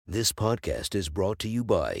This podcast is brought to you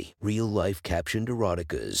by Real Life Captioned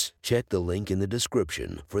Eroticas. Check the link in the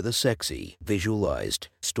description for the sexy, visualized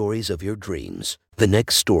stories of your dreams. The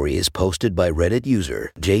next story is posted by Reddit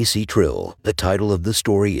user JC Trill. The title of the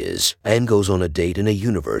story is "Anne Goes on a Date in a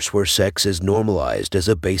Universe Where Sex is Normalized as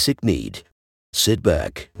a Basic Need." Sit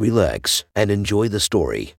back, relax, and enjoy the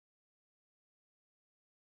story.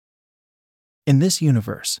 In this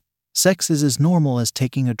universe, sex is as normal as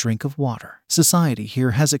taking a drink of water. Society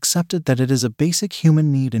here has accepted that it is a basic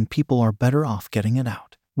human need and people are better off getting it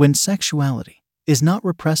out. When sexuality is not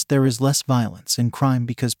repressed, there is less violence and crime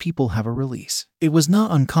because people have a release. It was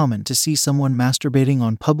not uncommon to see someone masturbating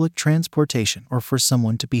on public transportation or for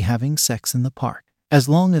someone to be having sex in the park. As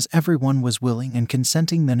long as everyone was willing and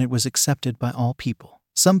consenting, then it was accepted by all people.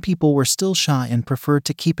 Some people were still shy and preferred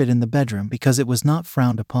to keep it in the bedroom because it was not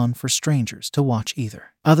frowned upon for strangers to watch either.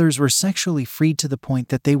 Others were sexually freed to the point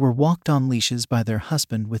that they were walked on leashes by their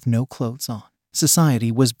husband with no clothes on.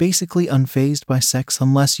 Society was basically unfazed by sex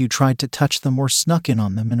unless you tried to touch them or snuck in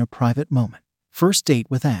on them in a private moment. First date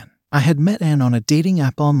with Anne. I had met Anne on a dating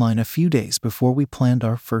app online a few days before we planned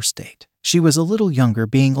our first date. She was a little younger,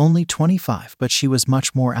 being only 25, but she was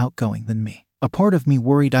much more outgoing than me. A part of me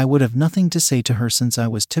worried I would have nothing to say to her since I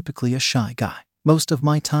was typically a shy guy. Most of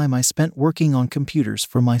my time I spent working on computers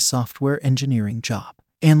for my software engineering job.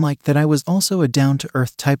 Anne liked that I was also a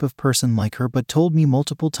down-to-earth type of person like her, but told me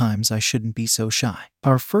multiple times I shouldn't be so shy.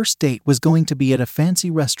 Our first date was going to be at a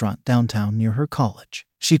fancy restaurant downtown near her college.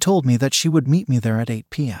 She told me that she would meet me there at 8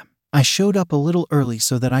 p.m. I showed up a little early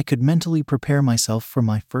so that I could mentally prepare myself for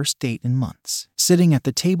my first date in months. Sitting at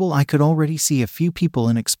the table, I could already see a few people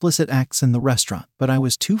in explicit acts in the restaurant, but I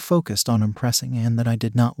was too focused on impressing Anne that I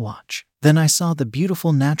did not watch. Then I saw the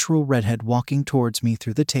beautiful natural redhead walking towards me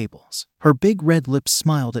through the tables. Her big red lips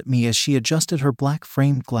smiled at me as she adjusted her black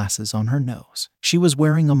framed glasses on her nose. She was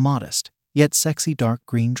wearing a modest, yet sexy dark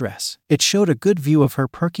green dress. It showed a good view of her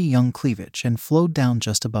perky young cleavage and flowed down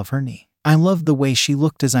just above her knee. I loved the way she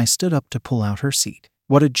looked as I stood up to pull out her seat.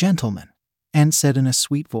 "What a gentleman," Anne said in a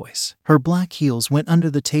sweet voice. Her black heels went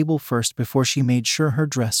under the table first before she made sure her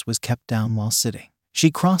dress was kept down while sitting.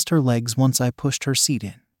 She crossed her legs once I pushed her seat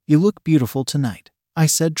in. "You look beautiful tonight," I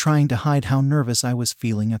said, trying to hide how nervous I was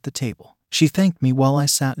feeling at the table. She thanked me while I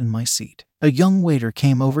sat in my seat. A young waiter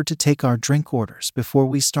came over to take our drink orders before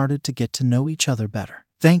we started to get to know each other better.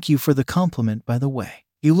 "Thank you for the compliment, by the way.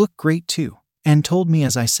 You look great too," Anne told me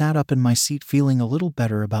as I sat up in my seat feeling a little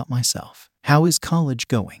better about myself. "How is college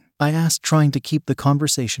going?" I asked, trying to keep the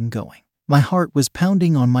conversation going. My heart was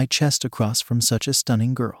pounding on my chest across from such a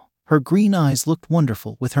stunning girl. Her green eyes looked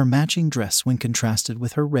wonderful with her matching dress when contrasted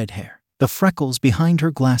with her red hair. The freckles behind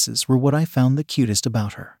her glasses were what I found the cutest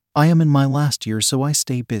about her. "I am in my last year, so I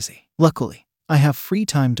stay busy. Luckily, I have free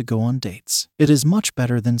time to go on dates. It is much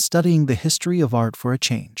better than studying the history of art for a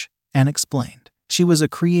change," Anne explained. She was a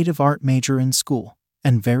creative art major in school,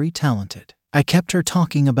 and very talented. I kept her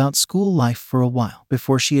talking about school life for a while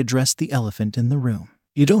before she addressed the elephant in the room.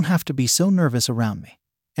 "You don't have to be so nervous around me,"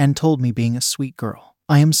 Anne told me, being a sweet girl.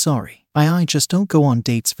 "I am sorry. I just don't go on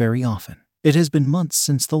dates very often. It has been months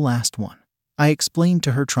since the last one," I explained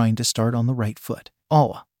to her, trying to start on the right foot.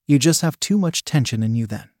 "Oh, you just have too much tension in you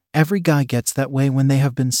then. Every guy gets that way when they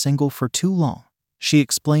have been single for too long," she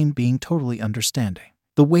explained, being totally understanding.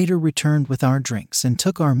 The waiter returned with our drinks and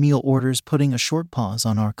took our meal orders, putting a short pause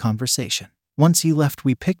on our conversation. Once he left,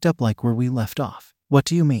 we picked up like where we left off. "What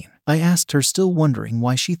do you mean?" I asked her, still wondering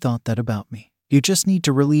why she thought that about me. "You just need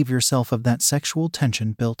to relieve yourself of that sexual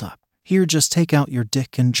tension built up. Here, just take out your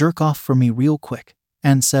dick and jerk off for me real quick,"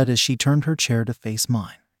 Anne said as she turned her chair to face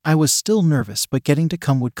mine. I was still nervous, but getting to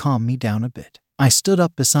come would calm me down a bit. I stood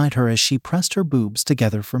up beside her as she pressed her boobs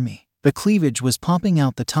together for me. The cleavage was popping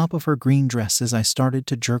out the top of her green dress as I started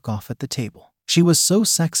to jerk off at the table. She was so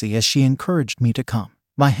sexy as she encouraged me to come.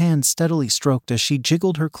 My hand steadily stroked as she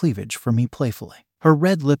jiggled her cleavage for me playfully. Her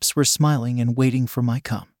red lips were smiling and waiting for my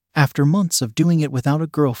cum. After months of doing it without a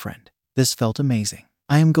girlfriend, this felt amazing.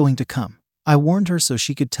 "I am going to come," I warned her so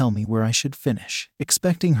she could tell me where I should finish,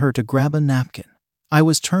 expecting her to grab a napkin. I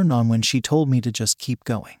was turned on when she told me to just keep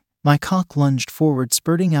going. My cock lunged forward,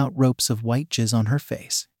 spurting out ropes of white jizz on her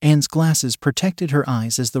face. Anne's glasses protected her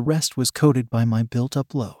eyes as the rest was coated by my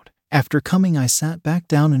built-up load. After coming, I sat back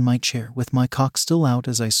down in my chair with my cock still out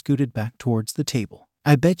as I scooted back towards the table.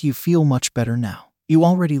 "I bet you feel much better now. You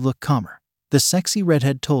already look calmer," the sexy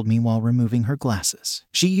redhead told me while removing her glasses.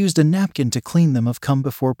 She used a napkin to clean them of cum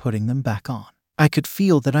before putting them back on. I could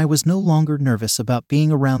feel that I was no longer nervous about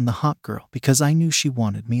being around the hot girl because I knew she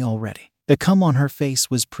wanted me already. The cum on her face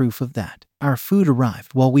was proof of that. Our food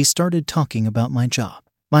arrived while we started talking about my job.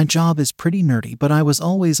 My job is pretty nerdy, but I was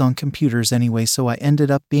always on computers anyway, so I ended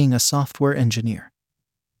up being a software engineer.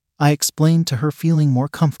 I explained to her, feeling more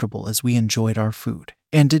comfortable as we enjoyed our food,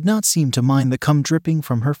 and did not seem to mind the cum dripping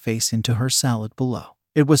from her face into her salad below.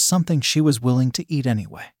 It was something she was willing to eat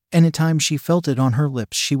anyway. Anytime she felt it on her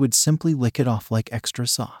lips, she would simply lick it off like extra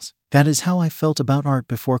sauce. That is how I felt about art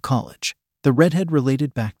before college. The redhead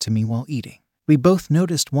related back to me while eating. We both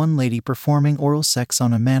noticed one lady performing oral sex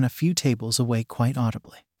on a man a few tables away quite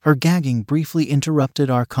audibly. Her gagging briefly interrupted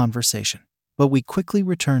our conversation, but we quickly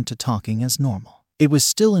returned to talking as normal. It was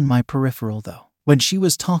still in my peripheral though. When she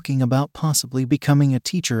was talking about possibly becoming a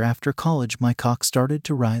teacher after college, my cock started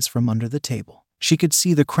to rise from under the table. She could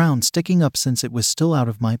see the crown sticking up since it was still out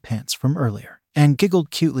of my pants from earlier, and giggled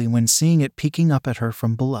cutely when seeing it peeking up at her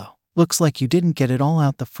from below. "Looks like you didn't get it all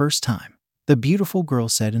out the first time," the beautiful girl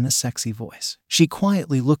said in a sexy voice. She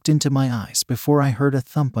quietly looked into my eyes before I heard a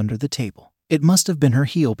thump under the table. It must have been her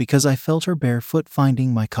heel because I felt her bare foot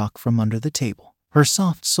finding my cock from under the table. Her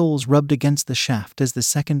soft soles rubbed against the shaft as the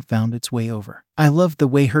second found its way over. I loved the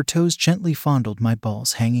way her toes gently fondled my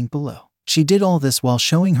balls hanging below. She did all this while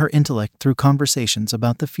showing her intellect through conversations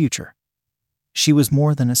about the future. She was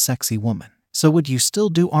more than a sexy woman. "So would you still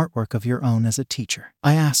do artwork of your own as a teacher?"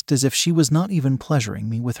 I asked, as if she was not even pleasuring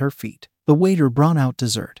me with her feet. The waiter brought out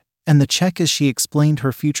dessert and the check as she explained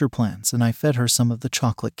her future plans, and I fed her some of the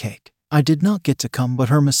chocolate cake. I did not get to come, but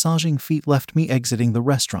her massaging feet left me exiting the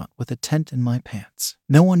restaurant with a tent in my pants.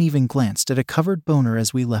 No one even glanced at a covered boner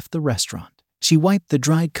as we left the restaurant. She wiped the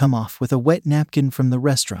dried cum off with a wet napkin from the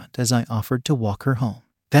restaurant as I offered to walk her home.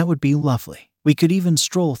 That would be lovely. We could even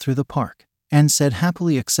stroll through the park, and said,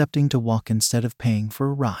 happily accepting to walk instead of paying for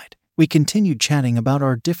a ride. We continued chatting about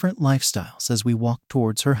our different lifestyles as we walked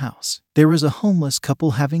towards her house. There was a homeless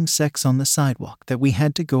couple having sex on the sidewalk that we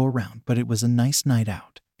had to go around, but it was a nice night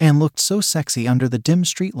out, and looked so sexy under the dim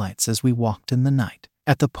streetlights as we walked in the night.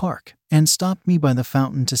 At the park, Anne stopped me by the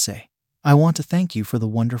fountain to say, "I want to thank you for the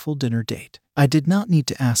wonderful dinner date." I did not need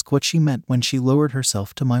to ask what she meant when she lowered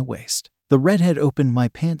herself to my waist. The redhead opened my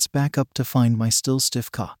pants back up to find my still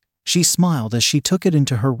stiff cock. She smiled as she took it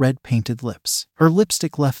into her red-painted lips. Her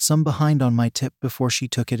lipstick left some behind on my tip before she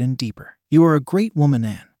took it in deeper. "You are a great woman,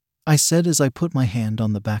 Anne," I said as I put my hand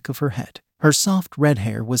on the back of her head. Her soft red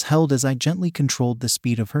hair was held as I gently controlled the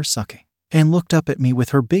speed of her sucking. Anne looked up at me with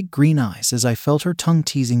her big green eyes as I felt her tongue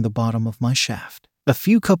teasing the bottom of my shaft. A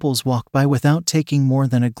few couples walked by without taking more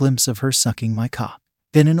than a glimpse of her sucking my cock.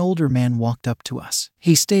 Then an older man walked up to us.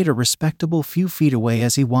 He stayed a respectable few feet away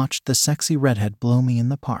as he watched the sexy redhead blow me in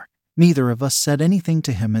the park. Neither of us said anything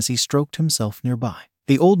to him as he stroked himself nearby.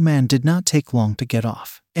 The old man did not take long to get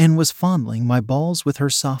off, and was fondling my balls with her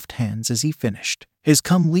soft hands as he finished. His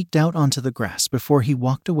cum leaked out onto the grass before he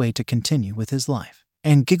walked away to continue with his life,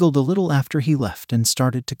 and giggled a little after he left and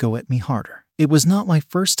started to go at me harder. It was not my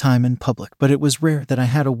first time in public, but it was rare that I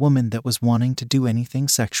had a woman that was wanting to do anything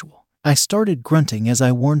sexual. I started grunting as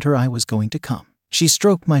I warned her I was going to come. She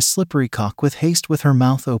stroked my slippery cock with haste, with her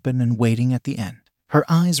mouth open and waiting at the end. Her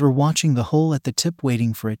eyes were watching the hole at the tip,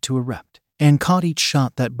 waiting for it to erupt, and caught each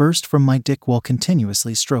shot that burst from my dick while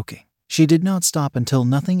continuously stroking. She did not stop until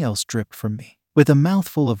nothing else dripped from me. With a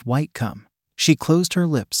mouthful of white cum, she closed her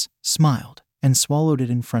lips, smiled, and swallowed it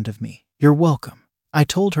in front of me. "You're welcome," I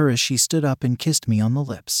told her as she stood up and kissed me on the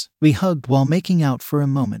lips. We hugged while making out for a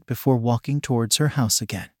moment before walking towards her house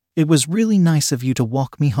again. "It was really nice of you to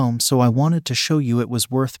walk me home, so I wanted to show you it was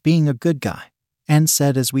worth being a good guy," Anne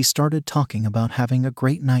said as we started talking about having a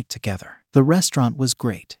great night together. The restaurant was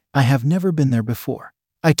great. I have never been there before,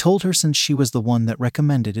 I told her, since she was the one that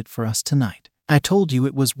recommended it for us tonight. "I told you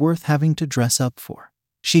it was worth having to dress up for,"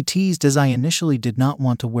 she teased, as I initially did not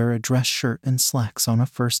want to wear a dress shirt and slacks on a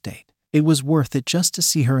first date. It was worth it just to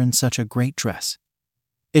see her in such a great dress.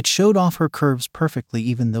 It showed off her curves perfectly,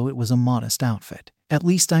 even though it was a modest outfit. "At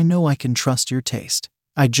least I know I can trust your taste,"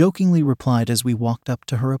 I jokingly replied as we walked up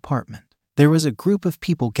to her apartment. There was a group of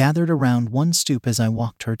people gathered around one stoop as I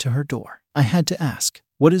walked her to her door. I had to ask,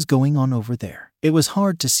 "What is going on over there?" It was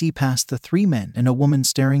hard to see past the 3 men and a woman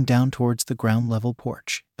staring down towards the ground level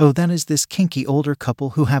porch. "Oh, that is this kinky older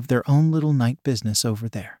couple who have their own little night business over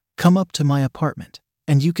there. Come up to my apartment,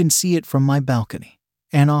 and you can see it from my balcony,"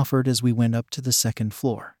 Anne offered as we went up to the 2nd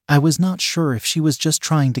floor. I was not sure if she was just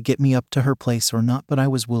trying to get me up to her place or not, but I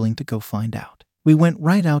was willing to go find out. We went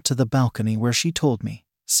right out to the balcony where she told me,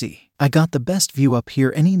 "See, I got the best view up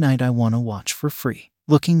here any night I want to watch for free."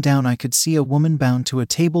 Looking down, I could see a woman bound to a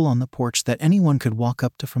table on the porch that anyone could walk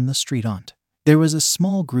up to from the street onto. There was a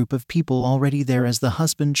small group of people already there as the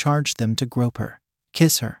husband charged them to grope her,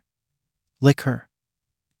 kiss her, lick her,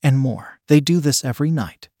 and more. "They do this every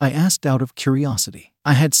night?" I asked out of curiosity.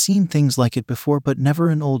 I had seen things like it before, but never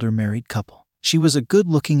an older married couple. She was a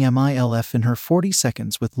good-looking MILF in her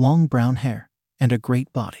 40s with long brown hair and a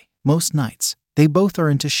great body. Most nights, they both are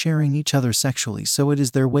into sharing each other sexually, so it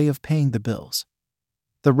is their way of paying the bills.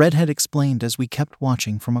 The redhead explained as we kept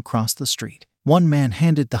watching from across the street. One man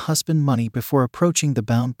handed the husband money before approaching the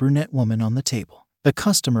bound brunette woman on the table. The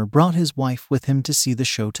customer brought his wife with him to see the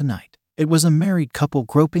show tonight. It was a married couple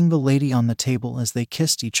groping the lady on the table as they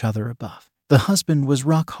kissed each other above. The husband was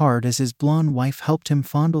rock hard as his blonde wife helped him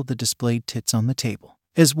fondle the displayed tits on the table.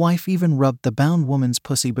 His wife even rubbed the bound woman's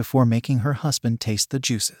pussy before making her husband taste the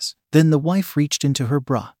juices. Then the wife reached into her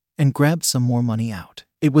bra and grabbed some more money out.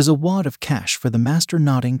 It was a wad of cash for the master,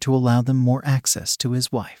 nodding to allow them more access to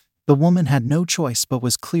his wife. The woman had no choice but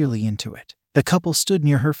was clearly into it. The couple stood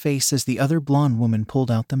near her face as the other blonde woman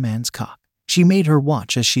pulled out the man's cock. She made her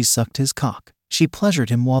watch as she sucked his cock. She pleasured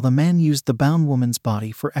him while the man used the bound woman's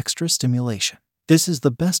body for extra stimulation. "This is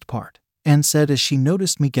the best part," Anne said as she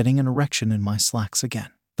noticed me getting an erection in my slacks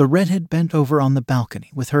again. The redhead bent over on the balcony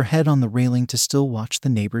with her head on the railing to still watch the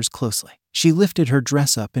neighbors closely. She lifted her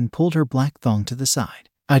dress up and pulled her black thong to the side.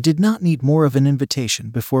 I did not need more of an invitation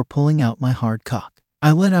before pulling out my hard cock.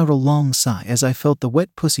 I let out a long sigh as I felt the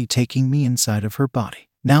wet pussy taking me inside of her body.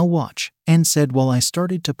 "Now watch," Anne said while I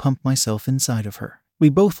started to pump myself inside of her. We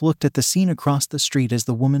both looked at the scene across the street as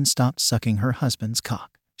the woman stopped sucking her husband's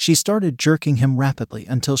cock. She started jerking him rapidly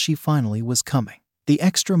until she finally was coming. The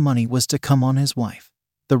extra money was to come on his wife.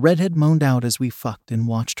 The redhead moaned out as we fucked and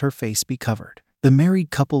watched her face be covered. The married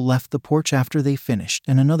couple left the porch after they finished,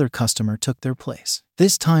 and another customer took their place.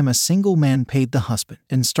 This time a single man paid the husband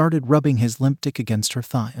and started rubbing his limp dick against her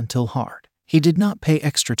thigh until hard. He did not pay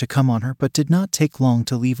extra to come on her, but did not take long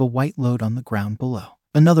to leave a white load on the ground below.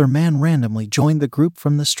 Another man randomly joined the group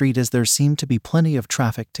from the street as there seemed to be plenty of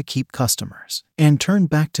traffic to keep customers. Anne turned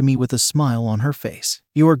back to me with a smile on her face.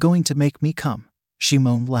 "You are going to make me come," she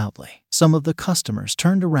moaned loudly. Some of the customers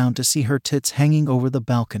turned around to see her tits hanging over the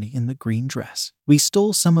balcony in the green dress. We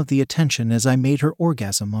stole some of the attention as I made her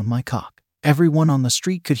orgasm on my cock. Everyone on the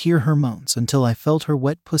street could hear her moans until I felt her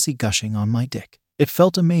wet pussy gushing on my dick. It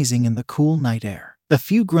felt amazing in the cool night air. A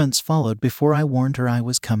few grunts followed before I warned her I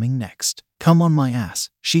was coming next. "Come on my ass,"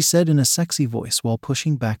 she said in a sexy voice while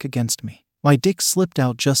pushing back against me. My dick slipped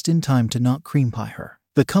out just in time to not cream pie her.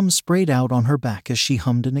 The cum sprayed out on her back as she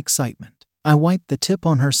hummed in excitement. I wiped the tip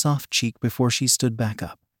on her soft cheek before she stood back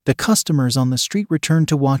up. The customers on the street returned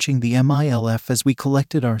to watching the MILF as we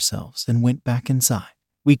collected ourselves and went back inside.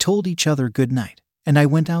 We told each other good night, and I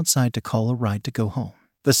went outside to call a ride to go home.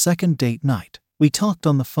 The second date night, we talked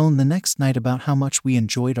on the phone the next night about how much we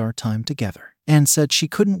enjoyed our time together. Anne said she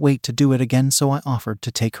couldn't wait to do it again, so I offered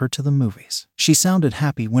to take her to the movies. She sounded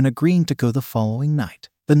happy when agreeing to go the following night.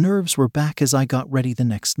 The nerves were back as I got ready the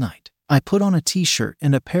next night. I put on a t-shirt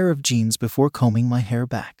and a pair of jeans before combing my hair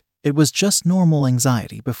back. It was just normal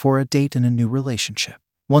anxiety before a date in a new relationship.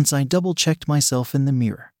 Once I double-checked myself in the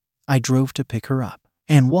mirror, I drove to pick her up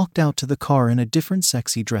and walked out to the car in a different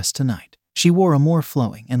sexy dress tonight. She wore a more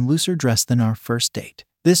flowing and looser dress than our first date.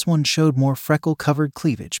 This one showed more freckle-covered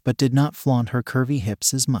cleavage but did not flaunt her curvy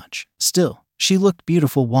hips as much. Still, she looked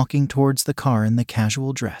beautiful walking towards the car in the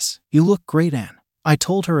casual dress. "You look great, Anne," I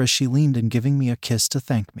told her as she leaned in, giving me a kiss to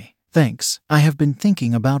thank me. "Thanks. I have been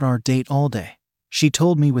thinking about our date all day," she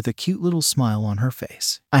told me with a cute little smile on her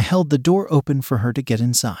face. I held the door open for her to get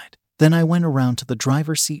inside. Then I went around to the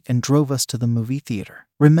driver's seat and drove us to the movie theater.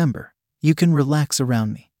 "Remember, you can relax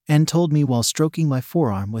around me," Anne told me while stroking my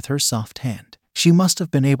forearm with her soft hand. She must have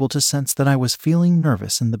been able to sense that I was feeling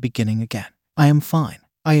nervous in the beginning again. "I am fine,"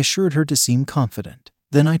 I assured her to seem confident.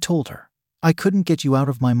 Then I told her, "I couldn't get you out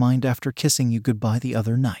of my mind after kissing you goodbye the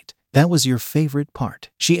other night." "That was your favorite part?"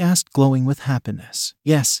 she asked, glowing with happiness.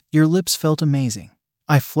 "Yes, your lips felt amazing,"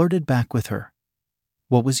 I flirted back with her.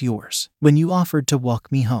 "What was yours?" "When you offered to walk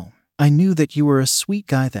me home. I knew that you were a sweet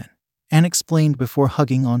guy then," Anne explained before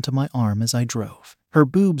hugging onto my arm as I drove. Her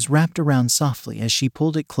boobs wrapped around softly as she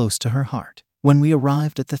pulled it close to her heart. When we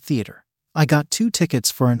arrived at the theater, I got 2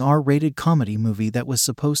 tickets for an R-rated comedy movie that was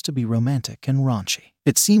supposed to be romantic and raunchy.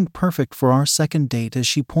 It seemed perfect for our second date as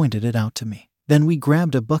she pointed it out to me. Then we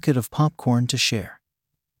grabbed a bucket of popcorn to share,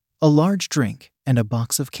 a large drink, and a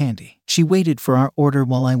box of candy. She waited for our order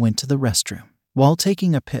while I went to the restroom. While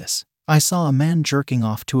taking a piss, I saw a man jerking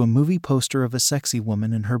off to a movie poster of a sexy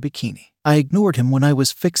woman in her bikini. I ignored him when I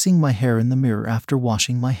was fixing my hair in the mirror after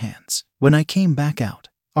washing my hands. When I came back out,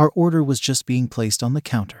 our order was just being placed on the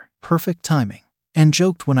counter. Perfect timing. And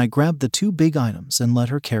joked when I grabbed the 2 big items and let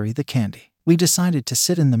her carry the candy. We decided to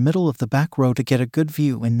sit in the middle of the back row to get a good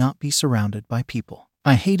view and not be surrounded by people.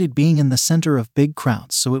 I hated being in the center of big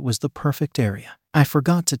crowds, so it was the perfect area. "I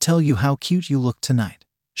forgot to tell you how cute you look tonight,"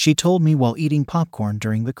 she told me while eating popcorn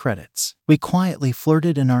during the credits. We quietly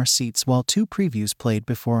flirted in our seats while 2 previews played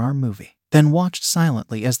before our movie, then watched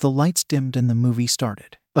silently as the lights dimmed and the movie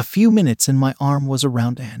started. A few minutes and my arm was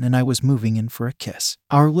around Anne and I was moving in for a kiss.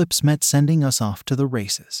 Our lips met, sending us off to the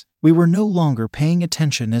races. We were no longer paying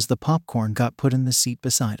attention as the popcorn got put in the seat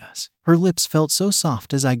beside us. Her lips felt so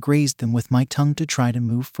soft as I grazed them with my tongue to try to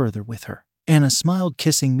move further with her. Anna smiled,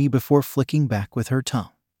 kissing me before flicking back with her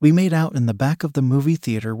tongue. We made out in the back of the movie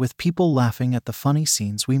theater with people laughing at the funny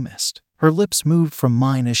scenes we missed. Her lips moved from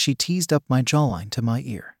mine as she teased up my jawline to my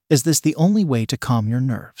ear. "Is this the only way to calm your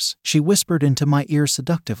nerves?" she whispered into my ear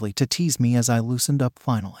seductively to tease me as I loosened up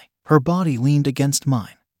finally. Her body leaned against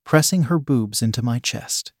mine, pressing her boobs into my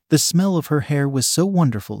chest. The smell of her hair was so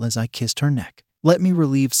wonderful as I kissed her neck. "Let me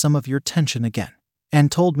relieve some of your tension again," Anne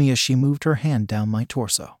told me as she moved her hand down my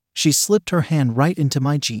torso. She slipped her hand right into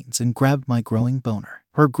my jeans and grabbed my growing boner.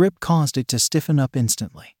 Her grip caused it to stiffen up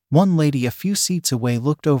instantly. One lady a few seats away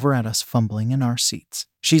looked over at us fumbling in our seats.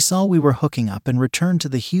 She saw we were hooking up and returned to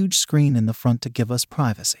the huge screen in the front to give us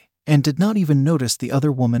privacy, and did not even notice the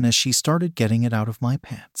other woman as she started getting it out of my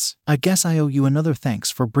pants. "I guess I owe you another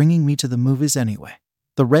thanks for bringing me to the movies anyway,"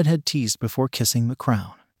 the redhead teased before kissing the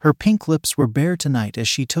crown. Her pink lips were bare tonight as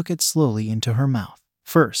she took it slowly into her mouth.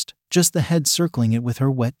 First, just the head, circling it with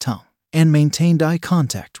her wet tongue, and maintained eye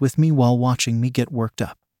contact with me while watching me get worked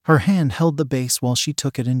up. Her hand held the base while she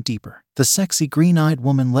took it in deeper. The sexy green-eyed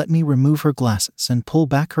woman let me remove her glasses and pull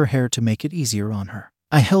back her hair to make it easier on her.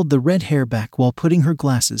 I held the red hair back while putting her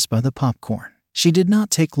glasses by the popcorn. She did not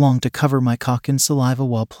take long to cover my cock in saliva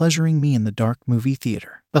while pleasuring me in the dark movie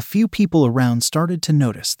theater. A few people around started to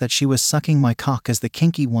notice that she was sucking my cock as the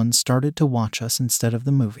kinky ones started to watch us instead of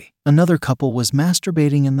the movie. Another couple was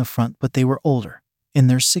masturbating in the front, but they were older, in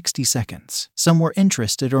their 60 seconds. Some were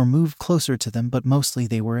interested or moved closer to them, but mostly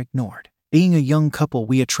they were ignored. Being a young couple,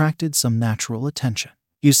 we attracted some natural attention.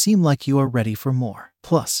 "You seem like you are ready for more.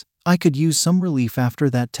 Plus, I could use some relief after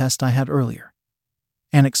that test I had earlier,"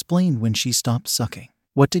 Anne explained when she stopped sucking.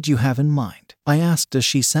 "What did you have in mind?" I asked as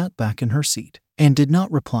she sat back in her seat. Anne did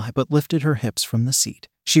not reply but lifted her hips from the seat.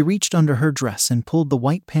 She reached under her dress and pulled the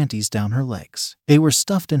white panties down her legs. They were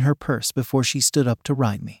stuffed in her purse before she stood up to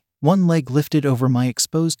ride me. One leg lifted over my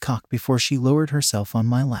exposed cock before she lowered herself on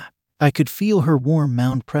my lap. I could feel her warm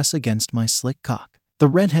mound press against my slick cock. The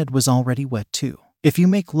redhead was already wet too. "If you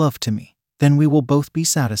make love to me, then we will both be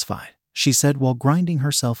satisfied," she said while grinding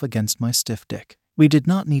herself against my stiff dick. We did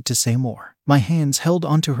not need to say more. My hands held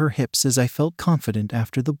onto her hips as I felt confident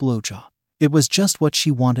after the blowjob. It was just what she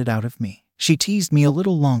wanted out of me. She teased me a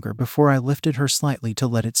little longer before I lifted her slightly to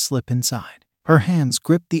let it slip inside. Her hands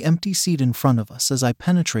gripped the empty seat in front of us as I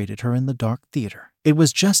penetrated her in the dark theater. It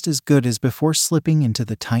was just as good as before slipping into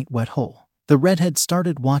the tight, wet hole. The redhead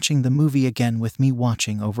started watching the movie again with me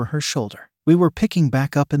watching over her shoulder. We were picking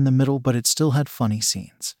back up in the middle, but it still had funny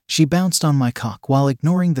scenes. She bounced on my cock while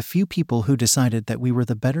ignoring the few people who decided that we were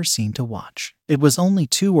the better scene to watch. It was only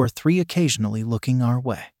 2 or 3 occasionally looking our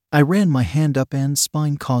way. I ran my hand up Anne's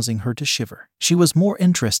spine, causing her to shiver. She was more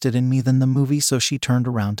interested in me than the movie, so she turned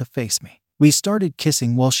around to face me. We started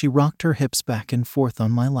kissing while she rocked her hips back and forth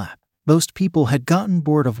on my lap. Most people had gotten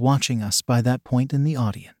bored of watching us by that point in the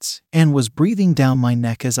audience. Anne was breathing down my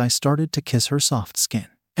neck as I started to kiss her soft skin.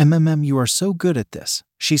 You are so good at this,"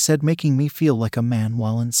 she said, making me feel like a man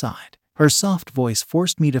while inside. Her soft voice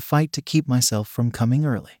forced me to fight to keep myself from coming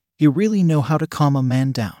early. "You really know how to calm a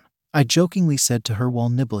man down," I jokingly said to her while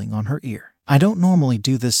nibbling on her ear. "I don't normally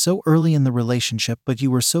do this so early in the relationship, but you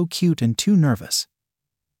were so cute and too nervous,"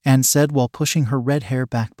 Anne said while pushing her red hair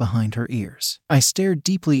back behind her ears. I stared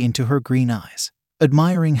deeply into her green eyes,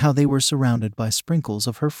 admiring how they were surrounded by sprinkles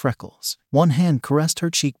of her freckles. One hand caressed her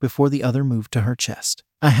cheek before the other moved to her chest.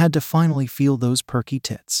 I had to finally feel those perky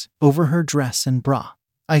tits. Over her dress and bra,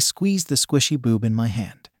 I squeezed the squishy boob in my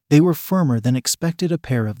hand. They were firmer than expected, a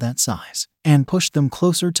pair of that size, and pushed them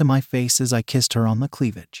closer to my face as I kissed her on the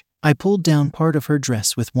cleavage. I pulled down part of her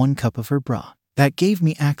dress with one cup of her bra. That gave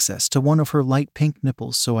me access to one of her light pink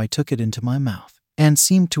nipples, so I took it into my mouth, and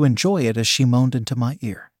seemed to enjoy it as she moaned into my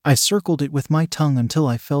ear. I circled it with my tongue until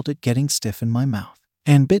I felt it getting stiff in my mouth,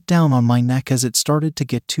 and bit down on my neck as it started to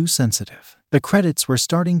get too sensitive. The credits were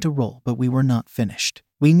starting to roll, but we were not finished.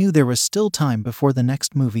 We knew there was still time before the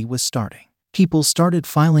next movie was starting. People started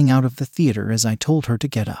filing out of the theater as I told her to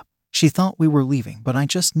get up. She thought we were leaving, but I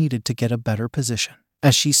just needed to get a better position.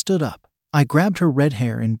 As she stood up, I grabbed her red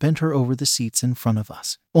hair and bent her over the seats in front of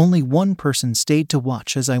us. Only one person stayed to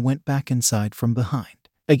watch as I went back inside from behind.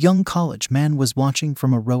 A young college man was watching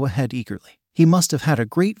from a row ahead eagerly. He must have had a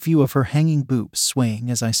great view of her hanging boobs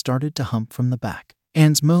swaying as I started to hump from the back.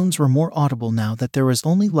 Anne's moans were more audible now that there was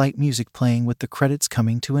only light music playing with the credits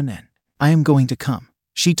coming to an end. "I am going to come,"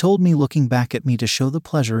 she told me, looking back at me to show the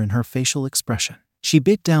pleasure in her facial expression. She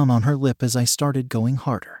bit down on her lip as I started going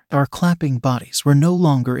harder. Our clapping bodies were no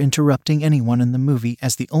longer interrupting anyone in the movie,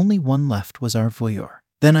 as the only one left was our voyeur.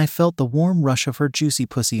 Then I felt the warm rush of her juicy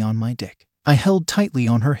pussy on my dick. I held tightly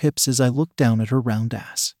on her hips as I looked down at her round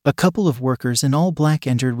ass. A couple of workers in all black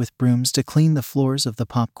entered with brooms to clean the floors of the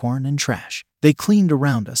popcorn and trash. They cleaned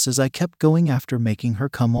around us as I kept going after making her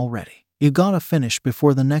come already. "You gotta finish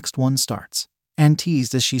before the next one starts," Anne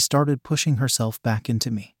teased as she started pushing herself back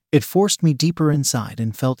into me. It forced me deeper inside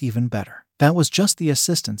and felt even better. That was just the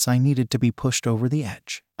assistance I needed to be pushed over the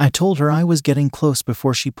edge. I told her I was getting close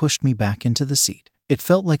before she pushed me back into the seat. It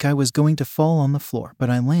felt like I was going to fall on the floor, but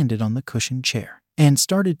I landed on the cushioned chair. Anne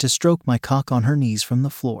started to stroke my cock on her knees from the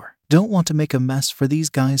floor. "Don't want to make a mess for these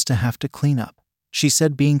guys to have to clean up," she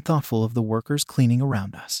said, being thoughtful of the workers cleaning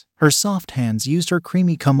around us. Her soft hands used her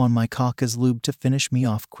creamy cum on my cock as lube to finish me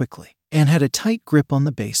off quickly. Anne had a tight grip on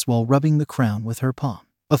the base while rubbing the crown with her palm.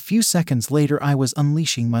 A few seconds later, I was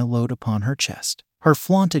unleashing my load upon her chest. Her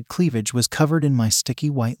flaunted cleavage was covered in my sticky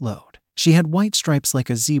white load. She had white stripes like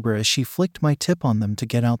a zebra as she flicked my tip on them to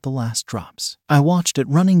get out the last drops. I watched it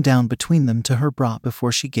running down between them to her bra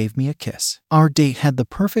before she gave me a kiss. Our date had the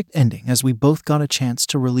perfect ending as we both got a chance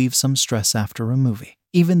to relieve some stress after a movie.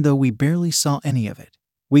 Even though we barely saw any of it,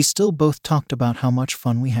 we still both talked about how much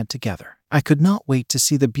fun we had together. I could not wait to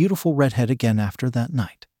see the beautiful redhead again after that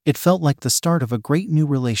night. It felt like the start of a great new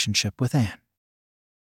relationship with Anne.